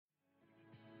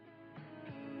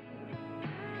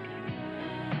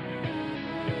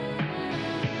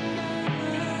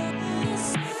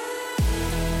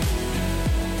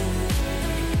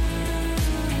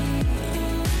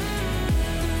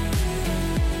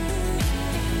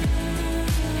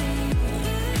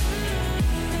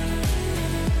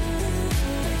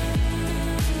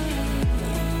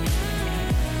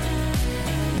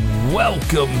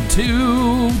Welcome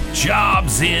to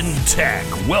Jobs in Tech.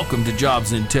 Welcome to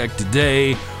Jobs in Tech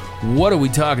today. What are we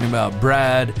talking about,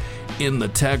 Brad, in the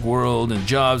tech world and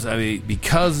jobs? I mean,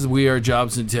 because we are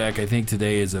Jobs in Tech, I think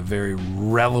today is a very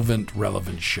relevant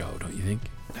show, don't you think?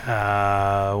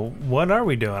 What are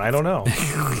we doing? I don't know.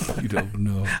 You don't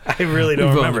know. I really don't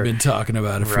remember. We've only been talking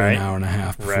about it for an hour and a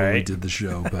half before we did the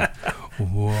show, but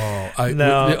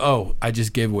whoa. I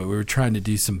just gave away. We were trying to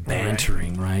do some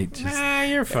bantering, right?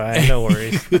 You're fine. No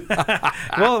worries.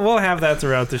 We'll have that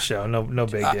throughout the show. No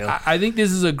big deal. I think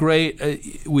this is a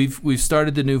great. We've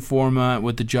started the new format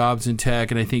with the Jobs in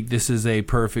Tech, and I think this is a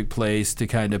perfect place to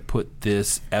kind of put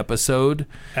this episode.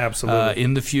 Absolutely.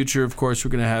 In the future, of course,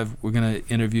 we're gonna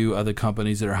interview other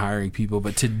companies that are hiring people,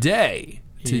 but today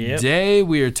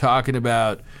we are talking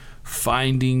about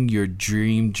finding your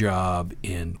dream job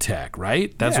in tech,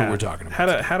 right? That's what we're talking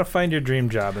about. How to find your dream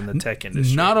job in the tech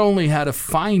industry. Not only how to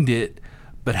find it,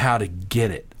 but how to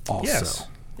get it also. Yes,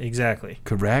 exactly.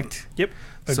 Correct? Yep.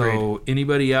 Agreed. So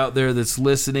anybody out there that's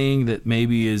listening that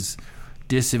maybe is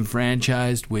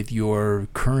disenfranchised with your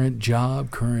current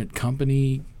job, current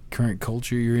company, current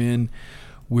culture you're in,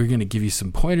 we're going to give you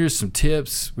some pointers, some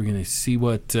tips. We're going to see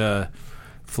what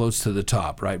floats to the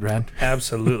top. Right, Brad?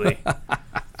 Absolutely.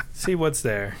 See what's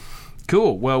there.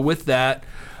 Cool. Well, with that,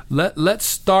 let's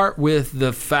start with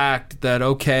the fact that,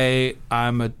 okay,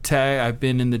 I've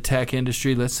been in the tech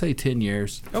industry, let's say 10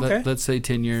 years. Okay. Let's say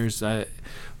 10 years.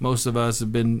 Most of us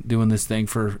have been doing this thing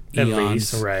for At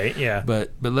eons. least, right, yeah.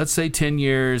 But let's say 10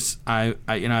 years,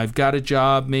 I've got a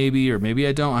job maybe, or maybe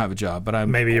I don't have a job, but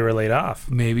maybe you were laid off.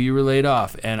 Maybe you were laid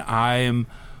off, and I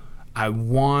don't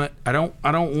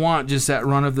want just that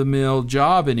run-of-the-mill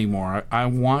job anymore. I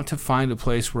want to find a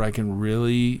place where I can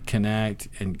really connect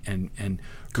and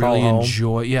really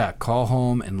enjoy. Yeah, call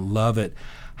home and love it.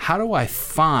 How do I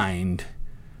find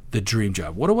the dream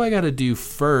job? What do I got to do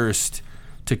first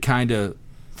to kind of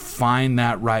find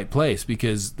that right place?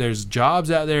 Because there's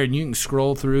jobs out there, and you can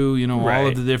scroll through, all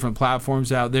of the different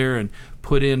platforms out there and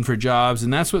put in for jobs,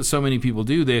 and that's what so many people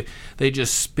do. They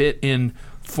just spit in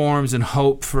forms and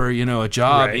hope for a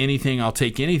job, anything. I'll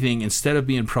take anything, instead of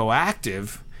being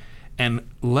proactive and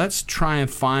let's try and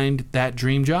find that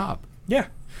dream job. Yeah.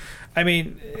 I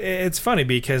mean, it's funny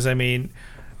because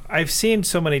I've seen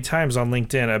so many times on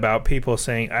LinkedIn about people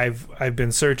saying I've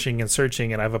been searching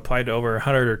and I've applied to over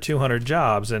 100 or 200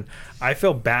 jobs, and I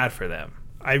feel bad for them.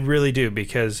 I really do,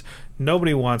 because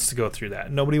nobody wants to go through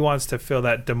that. Nobody wants to feel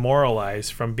that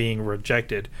demoralized from being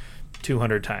rejected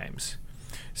 200 times.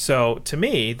 So to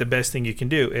me, the best thing you can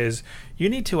do is you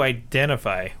need to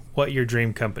identify what your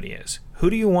dream company is. Who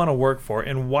do you want to work for,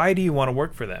 and why do you want to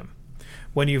work for them?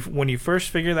 When you first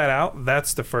figure that out,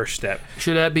 that's the first step.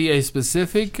 Should that be a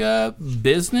specific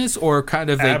business or kind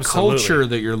of a culture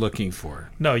that you're looking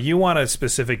for? No, you want a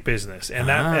specific business, and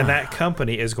that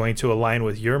company is going to align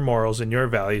with your morals and your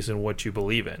values and what you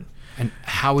believe in. And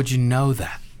how would you know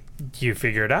that? You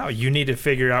figure it out. You need to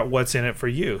figure out what's in it for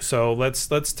you. So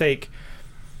let's take,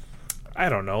 I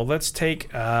don't know,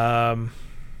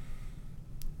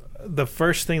 the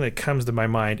first thing that comes to my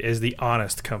mind is the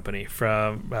Honest Company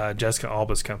from Jessica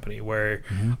Alba's company, where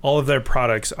all of their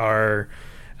products are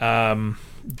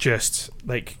just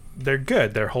like, they're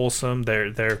good, they're wholesome,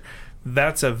 that's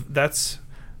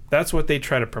what they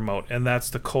try to promote, and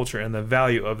that's the culture and the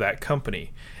value of that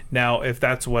company. Now, if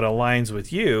that's what aligns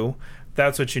with you,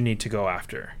 that's what you need to go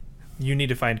after. You need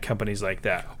to find companies like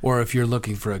that. Or if you're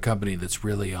looking for a company that's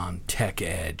really on tech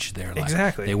edge, they're like,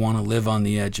 exactly. They want to live on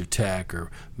the edge of tech, or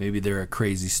maybe they're a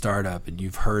crazy startup and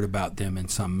you've heard about them in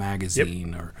some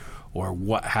magazine or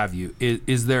what have you.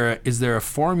 Is there a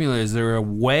formula? Is there a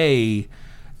way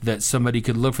that somebody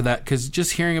could look for that? Because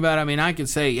just hearing about it, I could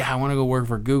say, yeah, I want to go work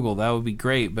for Google. That would be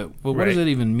great. But what does that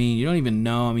even mean? You don't even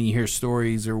know. You hear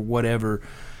stories or whatever.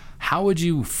 How would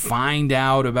you find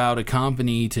out about a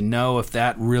company to know if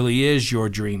that really is your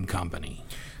dream company?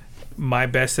 My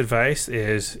best advice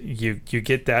is you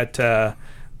get that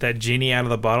genie out of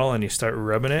the bottle and you start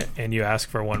rubbing it and you ask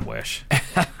for one wish.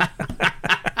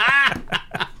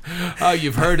 Oh,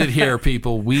 you've heard it here,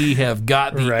 people. We have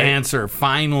got the answer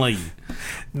finally.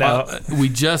 Now, we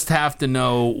just have to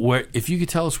know where. If you could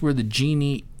tell us where the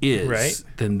genie is,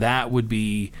 then that would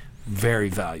be very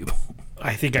valuable.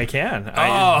 I think I can.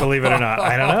 Believe it or not.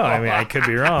 I don't know. I could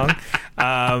be wrong.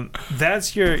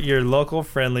 That's your local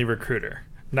friendly recruiter.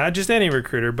 Not just any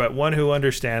recruiter, but one who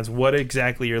understands what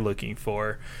exactly you're looking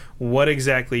for, what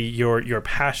exactly you're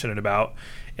passionate about,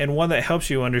 and one that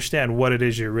helps you understand what it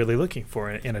is you're really looking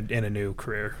for in a new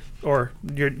career or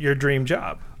your dream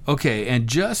job. Okay, and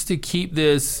just to keep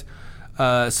this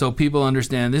so people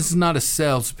understand this is not a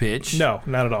sales pitch. No,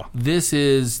 not at all. This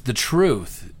is the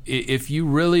truth. If you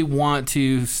really want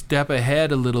to step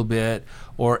ahead a little bit,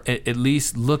 or at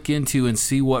least look into and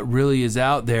see what really is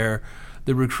out there,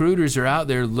 the recruiters are out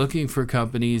there looking for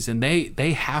companies, and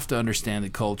they have to understand the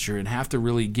culture and have to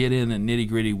really get in the nitty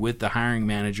gritty with the hiring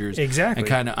managers, exactly, and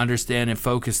kind of understand and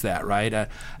focus that, right?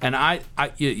 And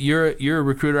you're a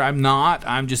recruiter. I'm not.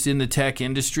 I'm just in the tech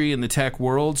industry, in the tech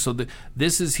world. So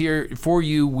this is here for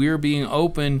you. We're being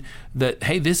open that,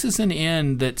 hey, this is an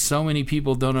end that so many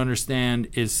people don't understand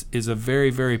is a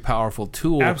very, very powerful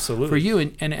tool, absolutely, for you.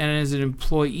 And as an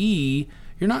employee,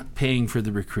 you're not paying for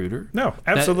the recruiter. No,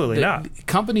 absolutely not.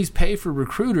 Companies pay for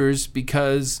recruiters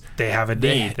because they have a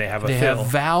need. They have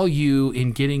value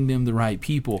in getting them the right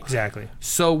people. Exactly.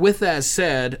 So with that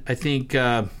said, I think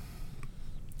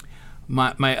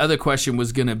my other question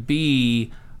was going to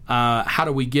be, how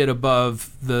do we get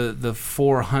above the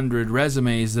 400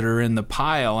 resumes that are in the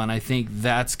pile? And I think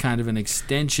that's kind of an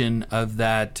extension of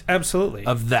that. Absolutely.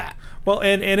 Of that. Well,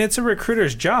 and it's a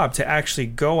recruiter's job to actually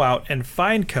go out and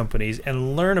find companies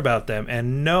and learn about them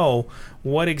and know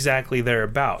what exactly they're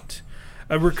about.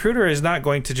 A recruiter is not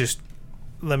going to just,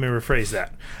 let me rephrase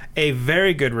that. A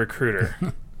very good recruiter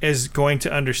is going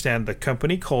to understand the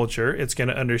company culture. It's going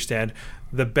to understand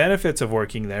the benefits of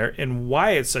working there and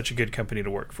why it's such a good company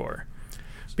to work for.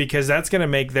 Because that's going to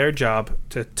make their job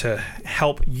to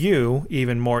help you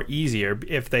even more easier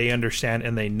if they understand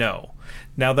and they know.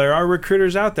 Now, there are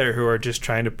recruiters out there who are just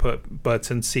trying to put butts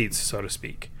in seats, so to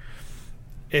speak.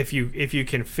 If you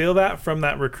can feel that from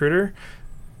that recruiter,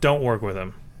 don't work with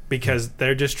them, because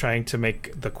they're just trying to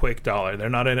make the quick dollar. They're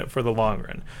not in it for the long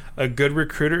run. A good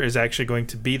recruiter is actually going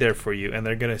to be there for you, and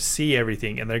they're going to see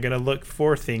everything, and they're going to look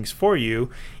for things for you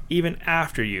even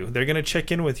after you. They're going to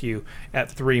check in with you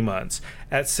at 3 months,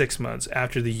 at 6 months,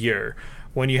 after the year,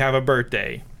 when you have a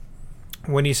birthday,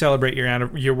 when you celebrate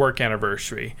your work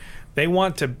anniversary.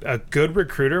 A good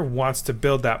recruiter wants to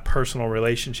build that personal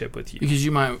relationship with you. Because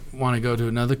you might want to go to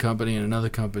another company and another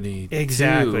company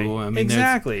exactly. too. I mean,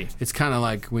 exactly. It's kind of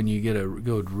like when you get a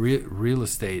good real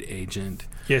estate agent.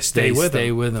 You stay with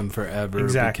them forever.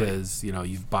 Exactly. Because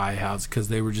you buy a house because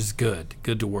they were just good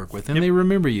to work with, and they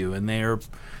remember you, and they're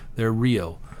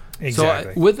real.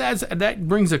 Exactly. So with that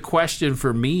brings a question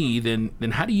for me.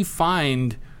 Then how do you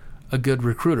find a good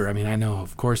recruiter? I mean, I know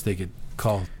of course they could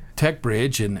call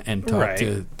TechBridge and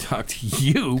talk to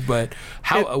you, but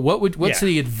what's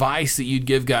the advice that you'd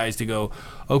give guys to go,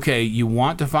 okay, you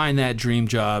want to find that dream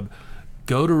job,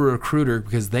 go to a recruiter,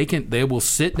 because they will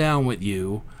sit down with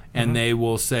you and they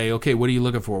will say, okay, what are you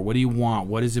looking for? What do you want?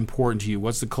 What is important to you?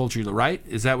 What's the culture? Right?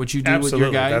 Is that what you do? Absolutely.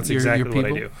 With your guys? That's exactly your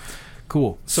people? what I do.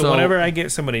 Cool. So whenever I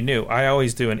get somebody new, I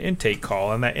always do an intake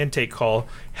call, and that intake call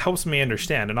helps me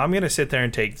understand. And I'm going to sit there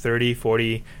and take 30,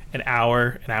 40, an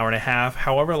hour and a half,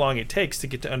 however long it takes to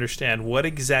get to understand what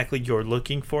exactly you're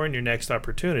looking for in your next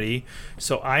opportunity,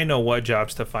 so I know what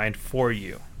jobs to find for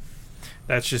you.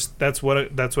 That's what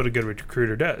a good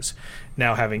recruiter does.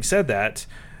 Now, having said that,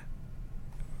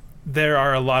 there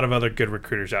are a lot of other good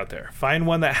recruiters out there. Find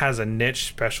one that has a niche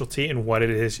specialty in what it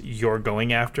is you're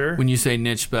going after. When you say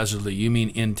niche specialty, you mean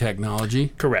in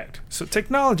technology? Correct. So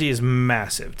technology is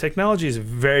massive. Technology is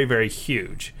very, very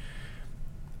huge.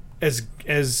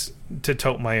 As to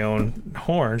tote my own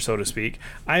horn, so to speak,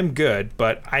 I'm good,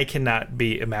 but I cannot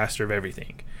be a master of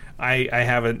everything. I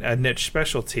have a niche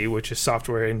specialty, which is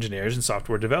software engineers and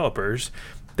software developers.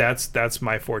 That's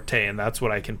my forte, and that's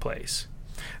what I can place.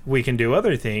 We can do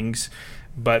other things,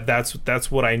 but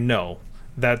that's what I know.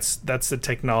 That's the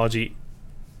technology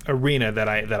arena that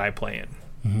I play in.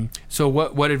 Mm-hmm. So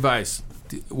what advice?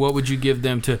 What would you give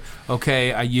them to?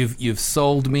 Okay, you've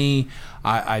sold me.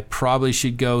 I probably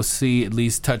should go see, at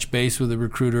least touch base with a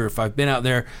recruiter if I've been out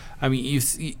there. I mean,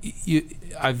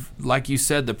 I've, like you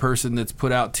said, the person that's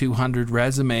put out 200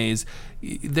 resumes,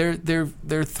 they're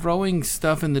throwing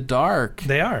stuff in the dark.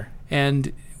 They are,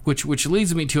 and which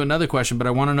leads me to another question. But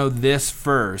I want to know this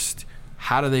first: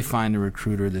 how do they find a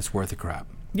recruiter that's worth a crap?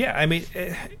 Yeah, I mean,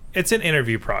 it's an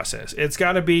interview process. It's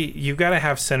got to be, you've got to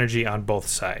have synergy on both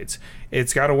sides.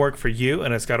 It's got to work for you,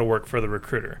 and it's got to work for the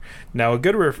recruiter. Now, a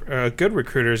good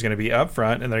recruiter is going to be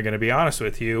upfront, and they're going to be honest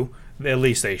with you. At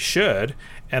least they should,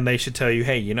 and they should tell you,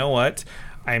 hey, you know what?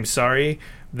 I'm sorry.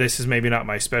 This is maybe not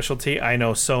my specialty. I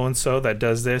know so-and-so that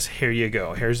does this. Here you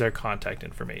go. Here's their contact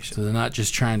information. So they're not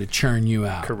just trying to churn you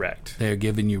out. Correct. They're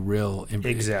giving you real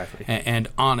exactly and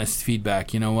honest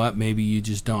feedback. You know what? Maybe you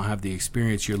just don't have the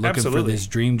experience. You're looking for this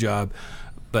dream job,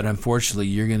 but unfortunately,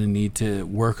 you're going to need to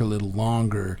work a little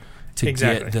longer to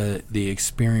Exactly. get the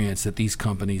experience that these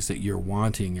companies that you're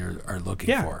wanting are looking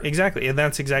for. Yeah, exactly. And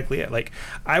that's exactly it. Like,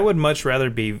 I would much rather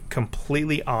be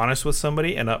completely honest with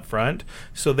somebody and upfront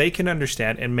so they can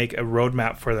understand and make a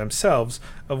roadmap for themselves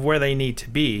of where they need to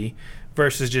be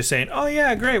versus just saying, oh,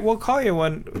 yeah, great, we'll call you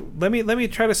when let me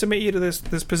try to submit you to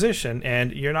this position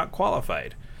and you're not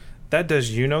qualified. That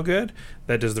does you no good,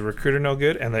 that does the recruiter no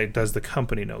good, and that does the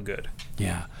company no good.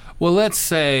 Yeah. Well, let's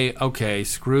say, okay,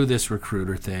 screw this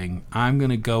recruiter thing. I'm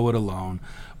going to go it alone.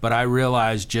 But I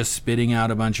realize just spitting out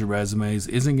a bunch of resumes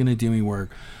isn't going to do me work.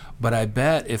 But I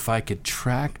bet if I could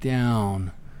track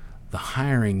down the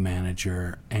hiring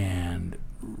manager and,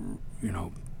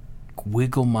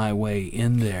 wiggle my way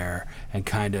in there and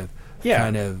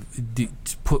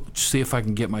see if I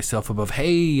can get myself above.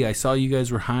 Hey, I saw you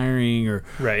guys were hiring, or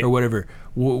whatever.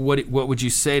 What would you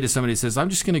say to somebody that says, I'm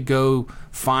just going to go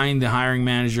find the hiring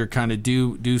manager, kind of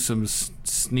do some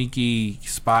sneaky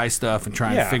spy stuff and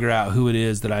try and figure out who it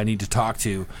is that I need to talk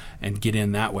to and get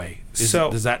in that way?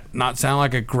 Does that not sound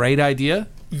like a great idea?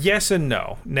 Yes and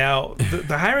no. Now,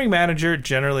 the hiring manager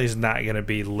generally is not going to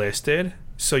be listed,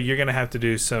 so you're going to have to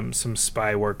do some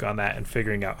spy work on that and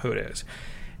figuring out who it is.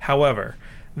 However,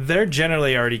 they're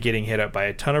generally already getting hit up by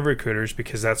a ton of recruiters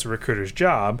because that's a recruiter's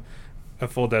job. A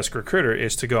full desk recruiter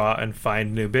is to go out and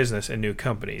find new business and new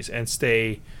companies and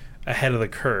stay ahead of the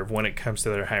curve when it comes to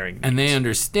their hiring needs. And they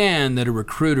understand that a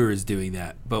recruiter is doing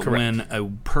that. But Correct. When a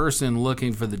person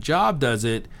looking for the job does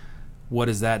it, what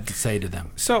does that say to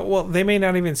them? So, well, they may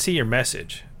not even see your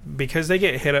message because they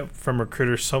get hit up from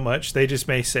recruiters so much. They just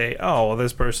may say, oh, well,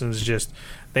 this person's just,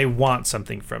 they want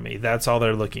something from me. That's all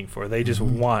they're looking for. They just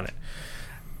want it.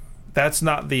 That's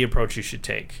not the approach you should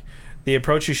take. The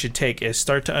approach you should take is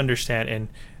start to understand and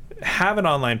have an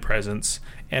online presence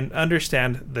and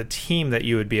understand the team that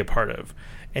you would be a part of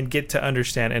and get to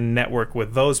understand and network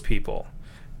with those people.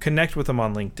 Connect with them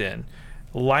on LinkedIn.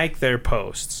 Like their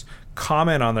posts.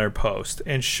 Comment on their post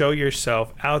and show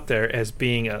yourself out there as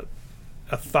being a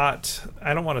thought,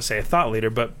 I don't want to say a thought leader,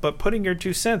 but putting your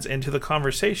 2 cents into the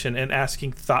conversation and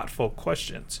asking thoughtful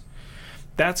questions.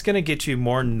 That's going to get you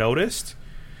more noticed,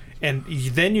 and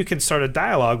then you can start a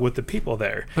dialogue with the people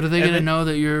there. But are they going to know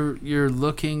that you're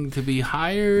looking to be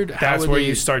hired? That's where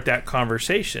you start that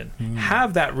conversation.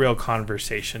 Have that real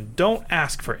conversation. Don't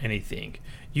ask for anything.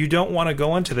 You don't want to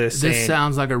go into this saying, this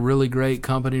sounds like a really great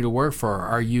company to work for.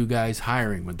 Are you guys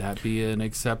hiring? Would that be an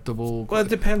acceptable? Well, it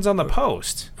depends on the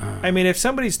post. I mean, if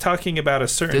somebody's talking about a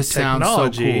certain this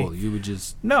technology, sounds so cool. You would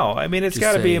just no. I mean, it's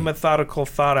got to be a methodical,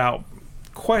 thought out,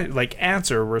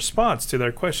 answer response to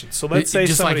their questions. So let's say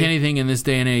just like anything in this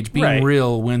day and age, being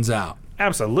real wins out.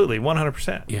 Absolutely,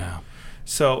 100%. Yeah.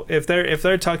 So if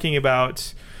they're talking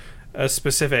about a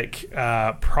specific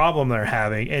problem they're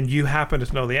having, and you happen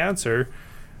to know the answer,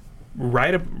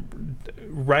 write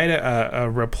a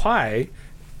reply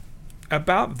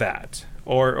about that,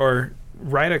 or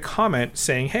write a comment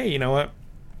saying, hey, you know what,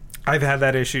 I've had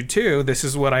that issue too, this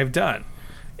is what I've done,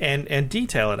 and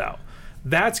detail it out.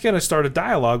 That's going to start a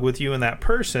dialogue with you and that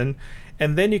person,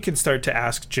 and then you can start to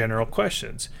ask general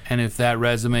questions. And if that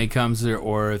resume comes there,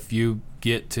 or if you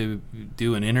get to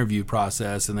do an interview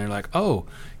process and they're like, oh,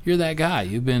 you're that guy,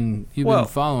 you've been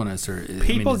following us, or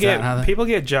people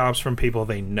get jobs from people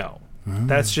they know.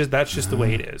 That's just the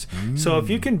way it is. So if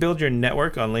you can build your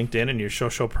network on LinkedIn and your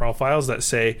social profiles that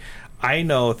say, I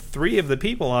know 3 of the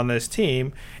people on this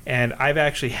team and I've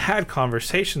actually had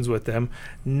conversations with them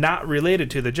not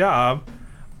related to the job,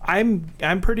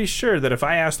 I'm pretty sure that if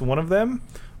I asked one of them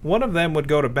would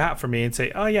go to bat for me and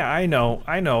say, oh yeah, I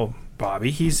know Bobby,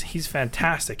 he's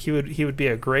fantastic, he would be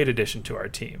a great addition to our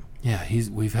team. Yeah,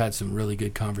 we've had some really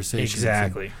good conversations.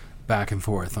 Exactly. Back and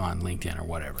forth on LinkedIn or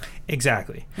whatever.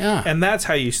 Exactly. Yeah. And that's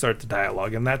how you start the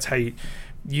dialogue, and that's how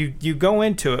you go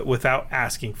into it without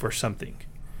asking for something.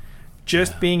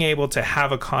 Just being able to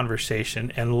have a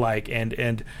conversation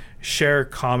and share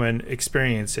common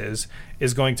experiences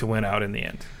is going to win out in the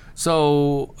end.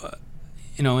 So,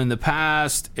 in the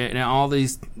past, and all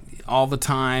the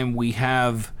time, we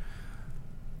have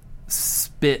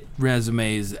spit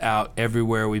resumes out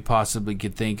everywhere we possibly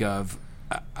could think of.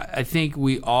 I think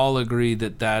we all agree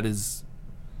that is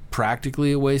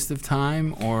practically a waste of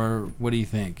time, or what do you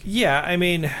think? Yeah, I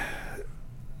mean,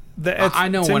 I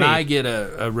know when I get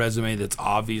a resume that's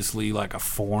obviously like a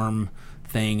form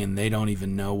thing and they don't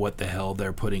even know what the hell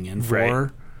they're putting in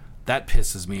for, that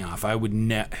pisses me off.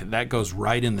 That goes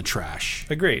right in the trash.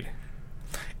 Agreed.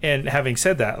 And having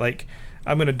said that,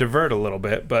 I'm going to divert a little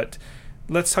bit, but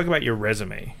let's talk about your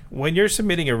resume. When you're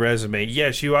submitting a resume,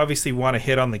 yes, you obviously want to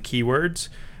hit on the keywords,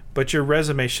 but your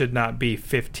resume should not be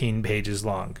 15 pages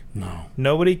long. No.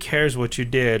 Nobody cares what you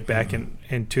did back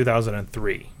in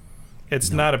 2003.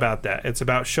 It's not about that. It's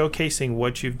about showcasing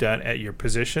what you've done at your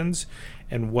positions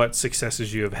and what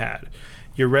successes you have had.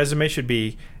 Your resume should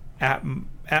be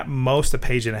at most a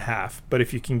page and a half, but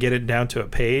if you can get it down to a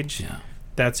page,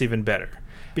 that's even better.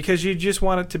 Because you just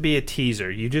want it to be a teaser.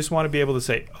 You just want to be able to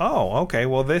say, oh, okay,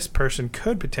 well, this person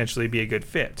could potentially be a good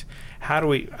fit. I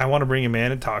want to bring him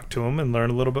in and talk to him and learn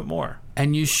a little bit more.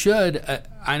 And you should.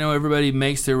 I know everybody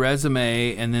makes their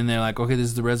resume and then they're like, okay, this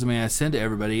is the resume I send to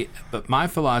everybody. But my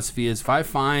philosophy is if I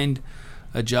find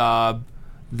a job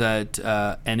that,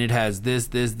 and it has this,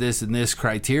 and this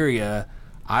criteria,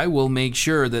 I will make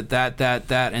sure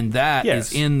that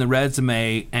is in the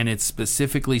resume, and it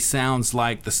specifically sounds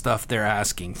like the stuff they're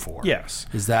asking for. Yes.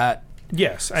 Is that?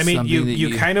 Yes. I mean,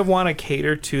 you kind of want to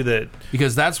cater to the...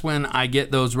 Because that's when I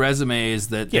get those resumes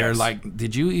that they're like,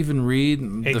 did you even read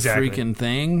the freaking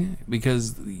thing?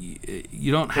 Because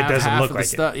you don't have half of the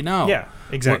stuff. No. Yeah,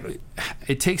 exactly.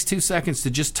 It takes 2 seconds to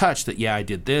just touch that, I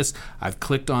did this. I've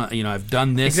clicked on, I've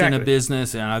done this in a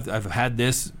business, and I've had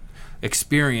this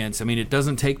experience. I mean, it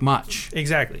doesn't take much.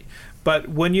 Exactly. But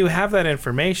when you have that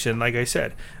information, like I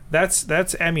said,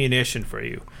 that's ammunition for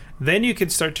you. Then you can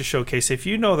start to showcase, if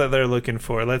you know that they're looking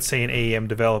for, let's say, an AEM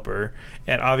developer,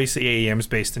 and obviously AEM is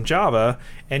based in Java,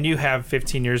 and you have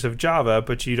 15 years of Java,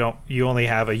 but you only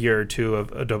have a year or two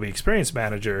of Adobe Experience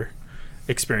Manager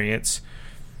experience,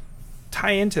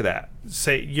 tie into that.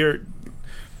 Say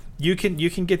you can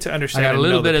get to understand. I got a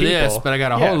little bit of this, but I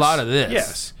got a whole lot of this.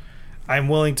 Yes. I'm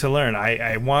willing to learn.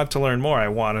 I want to learn more. I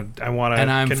want to. And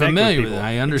I'm familiar with it.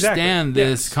 I understand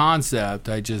this Yes. concept.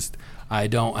 I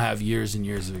don't have years and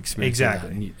years of experience.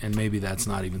 Exactly. With that. And maybe that's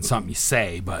not even something you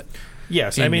say, but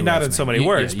yes, I mean not in so many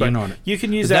words, but you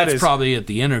can use that. That's as probably at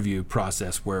the interview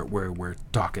process where we're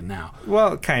talking now.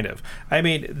 Well, kind of. I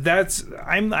mean,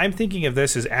 I'm thinking of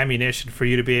this as ammunition for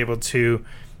you to be able to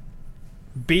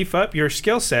beef up your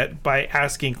skill set by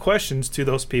asking questions to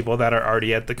those people that are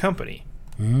already at the company.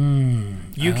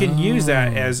 You can use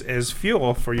that as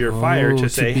fuel for your fire to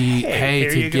say, hey,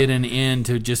 to get an in,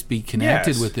 to just be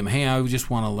connected with them. Hey, I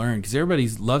just want to learn, because everybody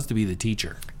loves to be the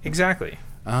teacher. Exactly.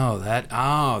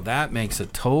 That makes a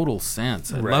total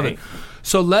sense. I love it.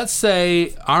 So let's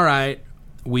say, all right,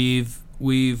 we've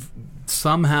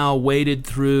somehow waded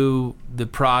through the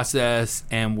process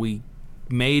and we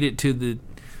made it to the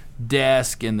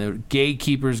desk and the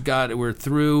gatekeepers we're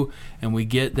through, and we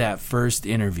get that first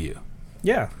interview.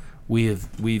 Yeah. We've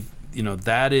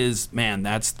that is, man,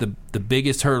 that's the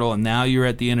biggest hurdle, and now you're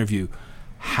at the interview.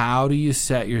 How do you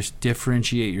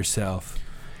differentiate yourself?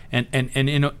 And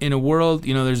in a world,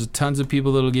 there's tons of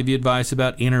people that'll give you advice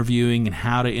about interviewing and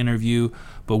how to interview,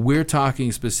 but we're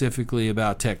talking specifically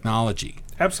about technology.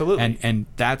 Absolutely. And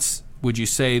that's, would you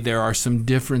say there are some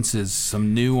differences,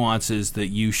 some nuances that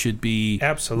you should be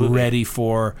ready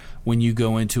for when you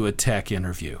go into a tech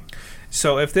interview?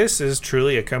 So if this is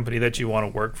truly a company that you want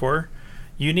to work for,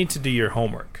 you need to do your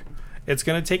homework. It's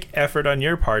going to take effort on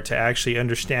your part to actually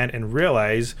understand and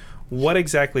realize what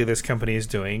exactly this company is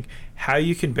doing, how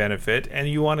you can benefit, and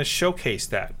you want to showcase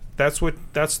that. That's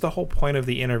the whole point of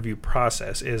the interview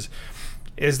process is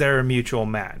there a mutual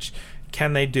match?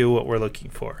 Can they do what we're looking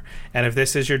for? And if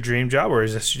this is your dream job, or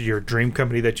is this your dream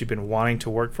company that you've been wanting to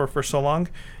work for so long,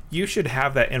 you should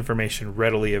have that information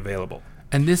readily available.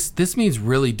 And this means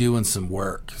really doing some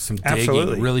work, some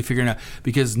digging, really figuring out,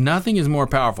 because nothing is more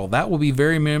powerful. That will be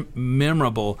very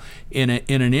memorable in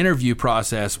an interview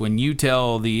process when you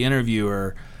tell the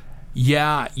interviewer,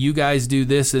 yeah, you guys do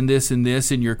this and this and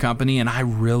this in your company, and I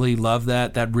really love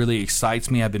that. That really excites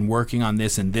me. I've been working on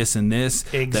this and this and this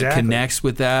that connects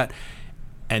with that.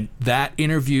 And that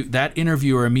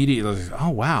interviewer immediately goes, oh,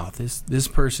 wow, this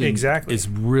person is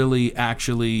really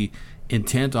actually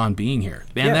intent on being here.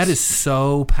 Man, that is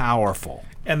so powerful.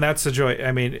 And that's the joy.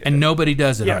 I mean, and nobody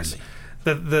does it hardly.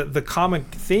 The common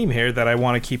theme here that I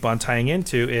want to keep on tying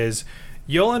into is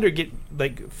you'll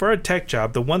for a tech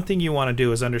job, the one thing you want to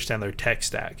do is understand their tech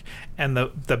stack. And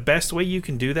the best way you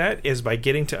can do that is by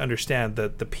getting to understand the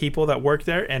people that work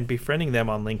there and befriending them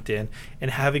on LinkedIn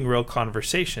and having real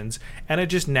conversations, and it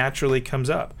just naturally comes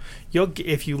up.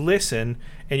 If you listen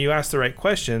and you ask the right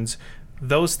questions,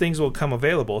 those things will come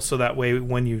available, so that way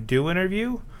when you do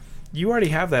interview, you already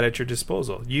have that at your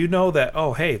disposal. You know that,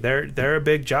 oh, hey, they're a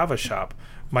big Java shop.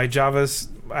 I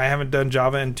haven't done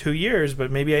Java in 2 years,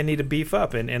 but maybe I need to beef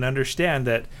up and understand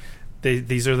that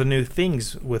these are the new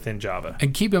things within Java.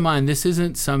 And keep in mind, this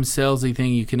isn't some salesy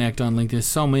thing you connect on LinkedIn.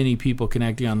 So many people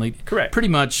connecting on LinkedIn. Correct. Pretty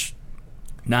much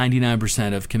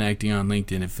 99% of connecting on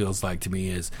LinkedIn, it feels like to me,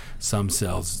 is some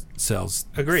sales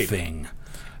Agreed. thing.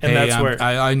 And hey, that's where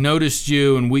I noticed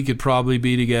you, and we could probably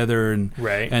be together, and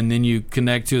right. And then you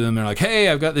connect to them. They're like, "Hey,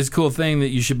 I've got this cool thing that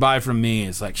you should buy from me."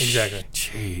 It's like, exactly.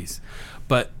 Jeez,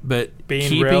 but Being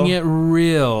keeping real. it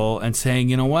real and saying,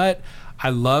 you know what, I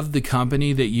love the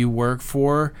company that you work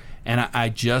for, and I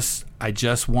just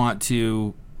want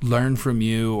to learn from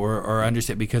you or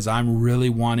understand, because I'm really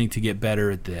wanting to get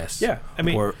better at this. Yeah, I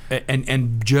mean,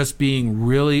 and just being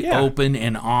really Yeah. open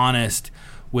and honest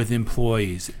with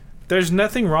employees. there's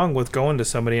nothing wrong with going to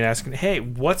somebody and asking, "Hey,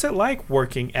 what's it like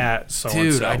working at so and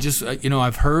so?" Dude, I just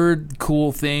I've heard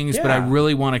cool things, but I Yeah.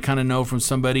 really want to kind of know from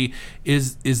somebody,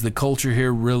 is the culture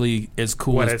here really as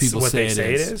cool as people say it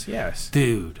is? Yes.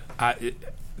 Dude,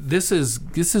 this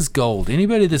is gold.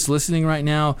 Anybody that's listening right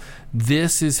now,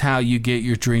 this is how you get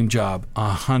your dream job,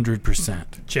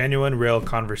 100%. Genuine, real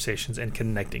conversations and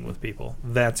connecting with people.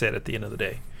 That's it at the end of the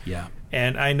day. Yeah.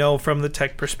 And I know from the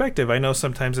tech perspective, I know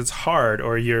sometimes it's hard,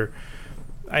 or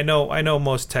I know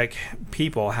most tech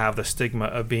people have the stigma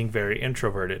of being very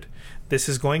introverted. This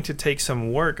is going to take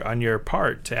some work on your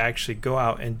part to actually go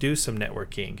out and do some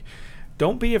networking.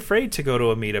 Don't be afraid to go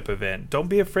to a meetup event. Don't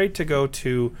be afraid to go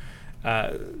to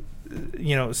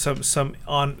some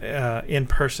on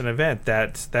in-person event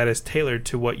that is tailored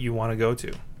to what you want to go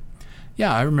to.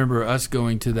 Yeah, I remember us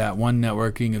going to that one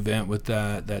networking event with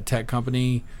that tech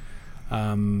company.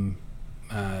 Remember?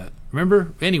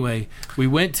 Anyway, we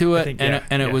went to it,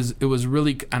 it was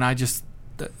really, and I just,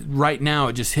 right now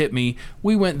it just hit me.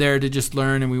 We went there to just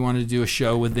learn, and we wanted to do a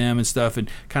show with them and stuff, and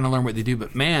kind of learn what they do.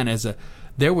 But man,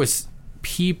 there was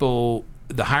people.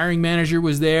 The hiring manager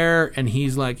was there, and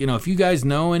he's like, if you guys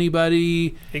know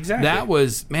anybody, exactly. That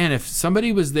was, man, if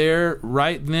somebody was there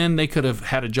right then, they could have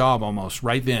had a job almost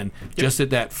right then, just at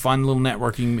that fun little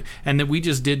networking. And then we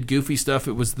just did goofy stuff.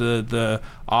 It was the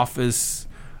office,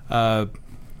 the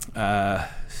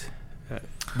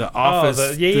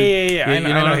office. Yeah. I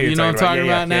know what I'm talking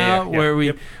about now, where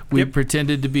we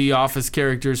pretended to be office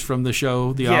characters from the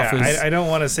show, The Office. I don't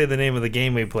want to say the name of the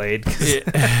game we played.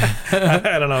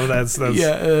 I don't know if that's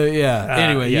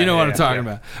anyway, you know what I'm talking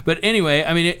about. But anyway,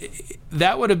 I mean,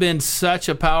 that would have been such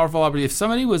a powerful opportunity. If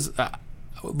somebody was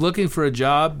looking for a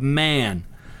job, man,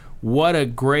 what a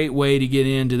great way to get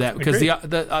into that, because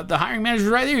the hiring manager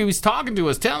was right there. He was talking to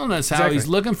us, telling us how he's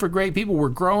looking for great people. We're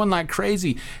growing like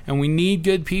crazy, and we need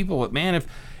good people. But man, if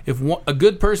a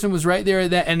good person was right there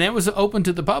at that, and that was open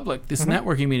to the public, this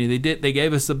networking meeting, they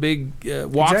gave us a big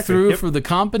walkthrough for the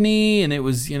company, and it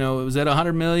was it was at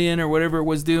 100 million or whatever it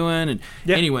was doing. And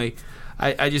anyway,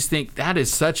 I just think that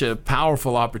is such a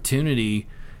powerful opportunity.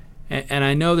 And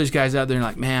I know there's guys out there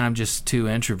like, man, I'm just too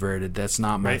introverted. That's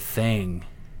not my thing.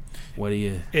 What do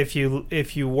you? If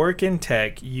you work in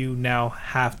tech, you now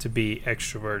have to be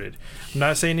extroverted. I'm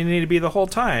not saying you need to be the whole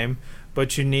time,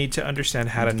 but you need to understand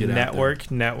how to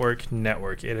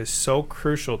network. It is so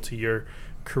crucial to your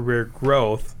career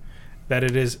growth that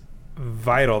it is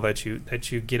vital that you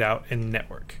get out and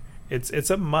network. It's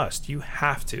a must. You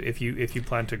have to if you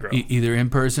plan to grow. Either in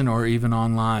person or even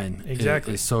online.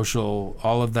 Exactly. Social,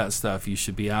 all of that stuff. You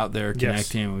should be out there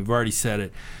connecting. Yes. We've already said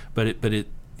it, but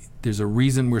there's a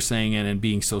reason we're saying it and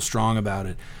being so strong about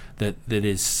it. That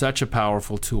is such a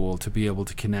powerful tool to be able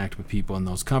to connect with people in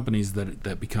those companies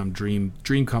that become dream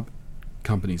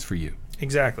companies for you.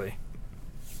 Exactly.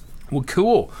 Well,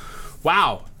 cool.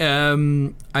 Wow.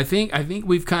 I think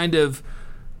we've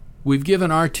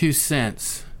given our 2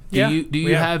 cents. Do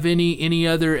you have any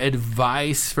other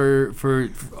advice for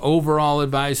overall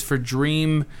advice for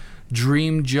dream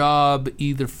job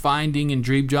either finding and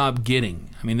dream job getting?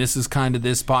 I mean, this is kind of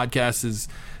this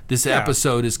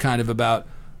episode is kind of about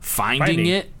finding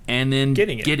it and then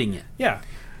getting it. Yeah.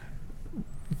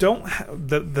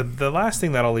 The last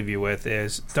thing that I'll leave you with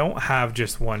is don't have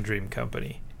just one dream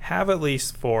company. Have at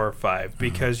least 4 or 5,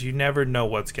 because you never know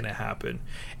what's going to happen.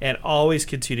 And always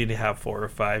continue to have 4 or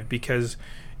 5, because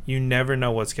you never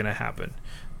know what's going to happen.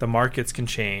 The markets can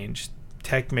change.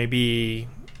 Tech may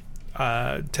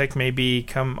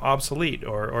become obsolete,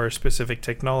 or a specific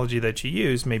technology that you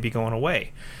use may be going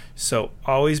away. So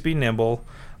always be nimble.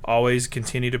 Always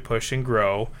continue to push and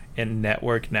grow and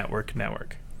network.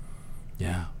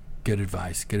 Yeah, good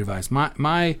advice.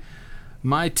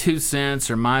 My 2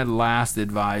 cents or my last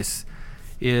advice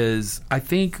is, I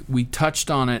think we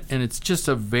touched on it, and it's just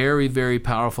a very, very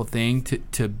powerful thing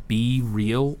to be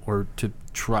real, or to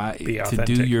try to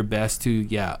do your best to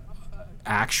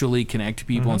actually connect to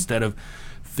people instead of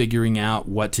figuring out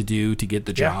what to do to get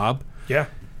the job. Yeah.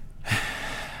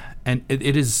 And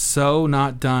it is so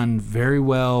not done very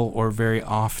well or very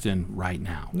often right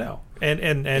now. No.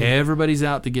 And everybody's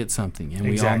out to get something, and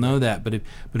we all know that. But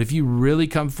if you really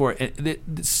come for it,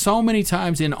 so many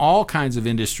times in all kinds of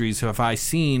industries have I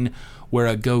seen where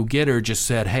a go-getter just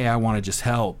said, "Hey, I want to just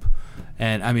help."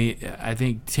 And I mean, I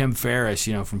think Tim Ferriss,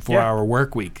 from 4 Hour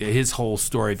Workweek, his whole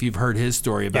story. If you've heard his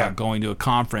story about going to a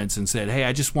conference and said, "Hey,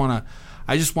 I just want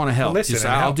to help. Listen,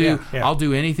 I'll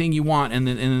do anything you want." And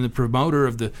then the promoter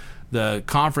of the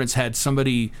conference had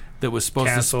somebody that was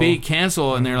supposed to speak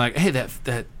cancel, and they're like, "Hey,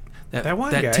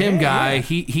 that Tim guy,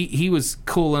 he was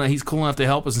cool enough. He's cool enough to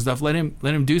help us and stuff. Let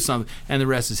him do something." And the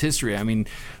rest is history. I mean,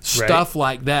 stuff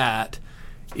like that.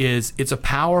 It's a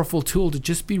powerful tool to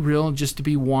just be real and just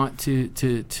to want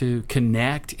to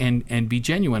connect and be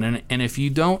genuine. And if you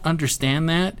don't understand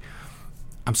that,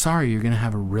 I'm sorry, you're going to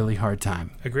have a really hard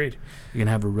time. Agreed. You're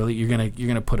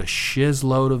going to put a shiz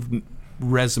load of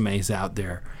resumes out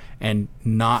there and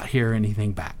not hear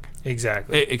anything back.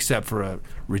 Exactly. Except for a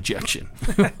rejection.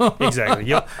 Exactly.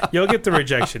 You'll get the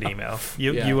rejection email.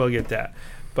 You will get that.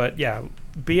 But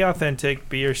be authentic,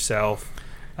 be yourself.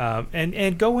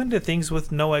 And go into things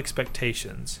with no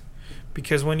expectations,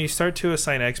 because when you start to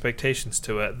assign expectations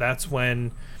to it, that's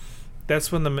when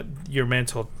your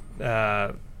mental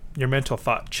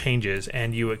thought changes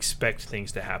and you expect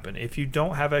things to happen. If you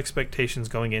don't have expectations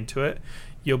going into it,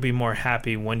 you'll be more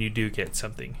happy when you do get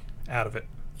something out of it.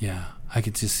 Yeah, I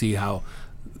could just see how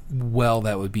well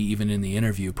that would be even in the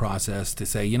interview process to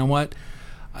say, you know what?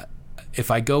 If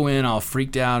I go in, I'll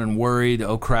freaked out and worried,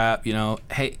 oh crap,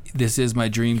 hey, this is my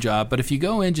dream job. But if you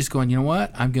go in just going, you know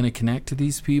what, I'm going to connect to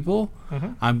these people.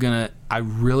 Mm-hmm. I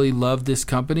really love this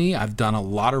company. I've done a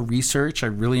lot of research. I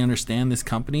really understand this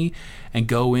company. And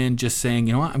go in just saying,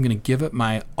 you know what, I'm going to give it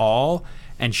my all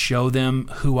and show them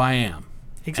who I am.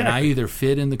 Exactly. And I either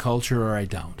fit in the culture or I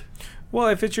don't. Well,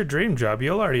 if it's your dream job,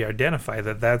 you'll already identify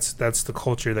that's the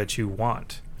culture that you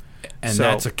want. And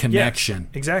that's a connection.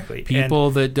 Yes, exactly.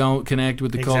 People that don't connect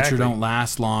with the culture don't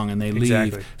last long, and they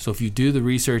leave. So if you do the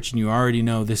research and you already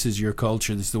know this is your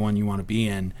culture, this is the one you want to be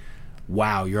in,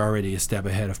 wow, you're already a step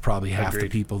ahead of probably half the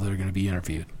people that are going to be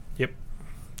interviewed. Yep.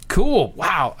 Cool.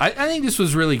 Wow. I think this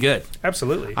was really good.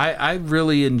 Absolutely. I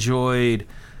really enjoyed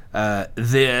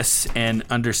this and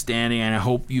understanding, and I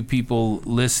hope you people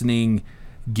listening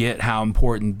get how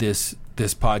important this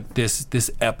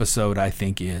episode I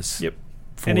think is. Yep.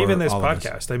 And even this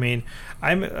podcast. I mean,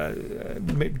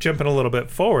 I'm jumping a little bit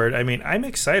forward. I mean, I'm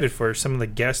excited for some of the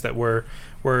guests that we're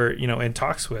in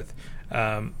talks with.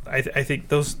 I think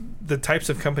the types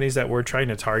of companies that we're trying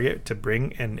to target to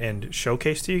bring and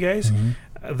showcase to you guys,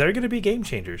 they're going to be game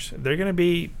changers. They're going to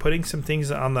be putting some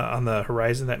things on the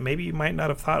horizon that maybe you might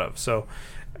not have thought of. So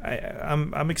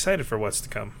I'm excited for what's to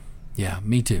come. Yeah,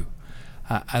 me too.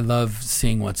 I love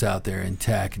seeing what's out there in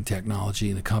tech and technology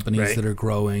and the companies that are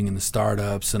growing and the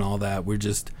startups and all that.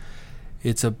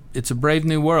 It's a brave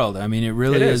new world. I mean, it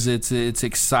really is. It's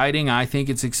exciting. I think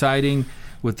it's exciting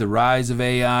with the rise of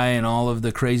AI and all of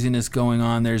the craziness going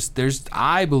on. There's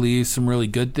I believe some really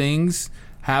good things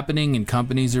happening, and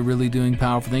companies are really doing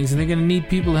powerful things, and they're going to need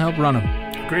people to help run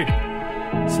them. Agreed.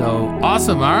 So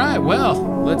awesome. All right. Well,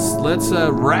 let's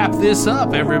wrap this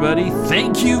up, everybody.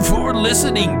 Thank you for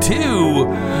listening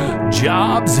to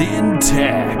Jobs in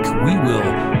Tech. We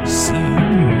will see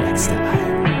you next time.